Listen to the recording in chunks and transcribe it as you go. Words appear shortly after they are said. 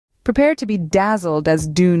Prepare to be dazzled as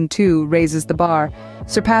Dune 2 raises the bar,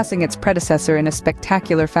 surpassing its predecessor in a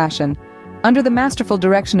spectacular fashion. Under the masterful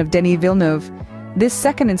direction of Denis Villeneuve, this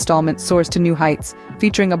second installment soars to new heights,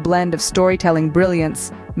 featuring a blend of storytelling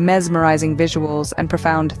brilliance, mesmerizing visuals, and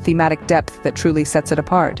profound thematic depth that truly sets it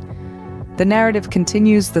apart. The narrative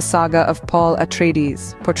continues the saga of Paul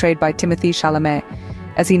Atreides, portrayed by Timothée Chalamet,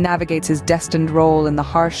 as he navigates his destined role in the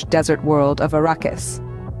harsh desert world of Arrakis.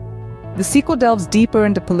 The sequel delves deeper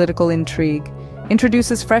into political intrigue,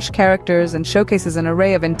 introduces fresh characters, and showcases an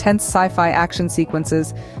array of intense sci-fi action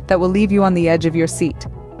sequences that will leave you on the edge of your seat.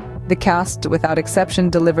 The cast, without exception,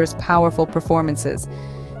 delivers powerful performances.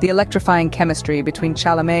 The electrifying chemistry between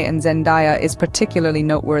Chalamet and Zendaya is particularly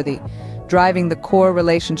noteworthy, driving the core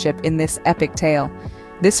relationship in this epic tale.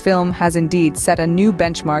 This film has indeed set a new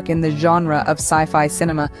benchmark in the genre of sci-fi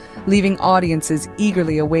cinema, leaving audiences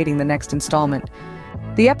eagerly awaiting the next installment.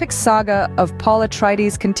 The epic saga of Paul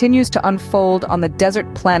Atreides continues to unfold on the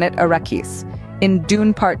desert planet Arrakis. In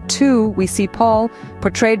Dune Part 2, we see Paul,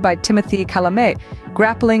 portrayed by Timothée Chalamet,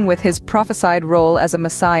 grappling with his prophesied role as a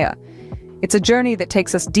messiah. It's a journey that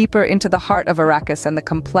takes us deeper into the heart of Arrakis and the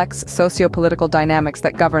complex socio-political dynamics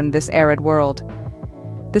that govern this arid world.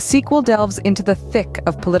 The sequel delves into the thick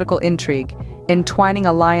of political intrigue, entwining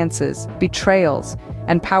alliances, betrayals,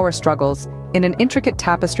 and power struggles in an intricate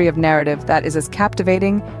tapestry of narrative that is as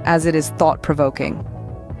captivating as it is thought-provoking.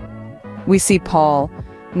 We see Paul,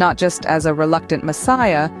 not just as a reluctant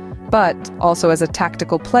messiah, but also as a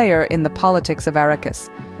tactical player in the politics of Arrakis.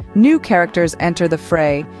 New characters enter the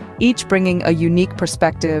fray, each bringing a unique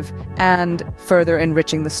perspective and further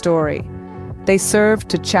enriching the story. They serve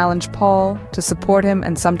to challenge Paul, to support him,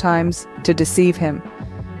 and sometimes to deceive him.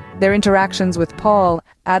 Their interactions with Paul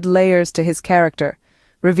add layers to his character,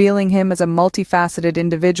 revealing him as a multifaceted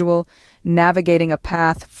individual, navigating a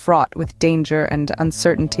path fraught with danger and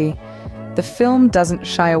uncertainty. The film doesn't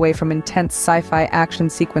shy away from intense sci-fi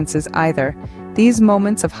action sequences either. These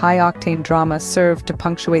moments of high-octane drama serve to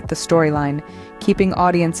punctuate the storyline, keeping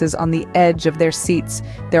audiences on the edge of their seats,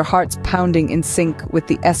 their hearts pounding in sync with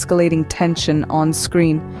the escalating tension on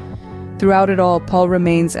screen. Throughout it all, Paul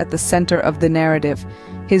remains at the center of the narrative,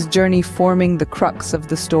 his journey forming the crux of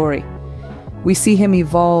the story. We see him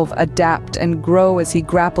evolve, adapt, and grow as he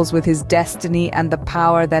grapples with his destiny and the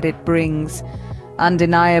power that it brings.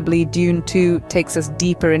 Undeniably, Dune 2 takes us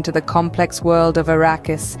deeper into the complex world of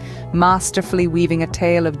Arrakis, masterfully weaving a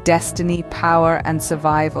tale of destiny, power, and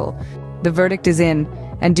survival. The verdict is in,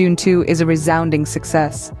 and Dune 2 is a resounding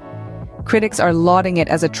success. Critics are lauding it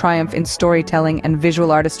as a triumph in storytelling and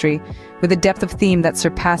visual artistry, with a depth of theme that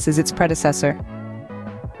surpasses its predecessor.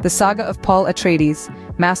 The saga of Paul Atreides,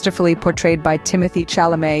 masterfully portrayed by Timothée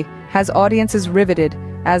Chalamet, has audiences riveted,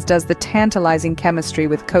 as does the tantalizing chemistry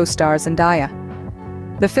with co-star Zendaya.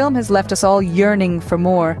 The film has left us all yearning for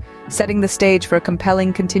more, setting the stage for a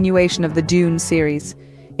compelling continuation of the Dune series.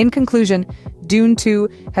 In conclusion, Dune 2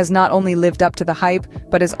 has not only lived up to the hype,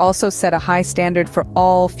 but has also set a high standard for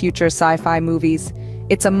all future sci-fi movies.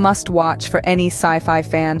 It's a must-watch for any sci-fi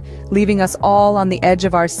fan, leaving us all on the edge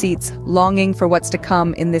of our seats, longing for what's to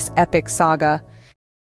come in this epic saga.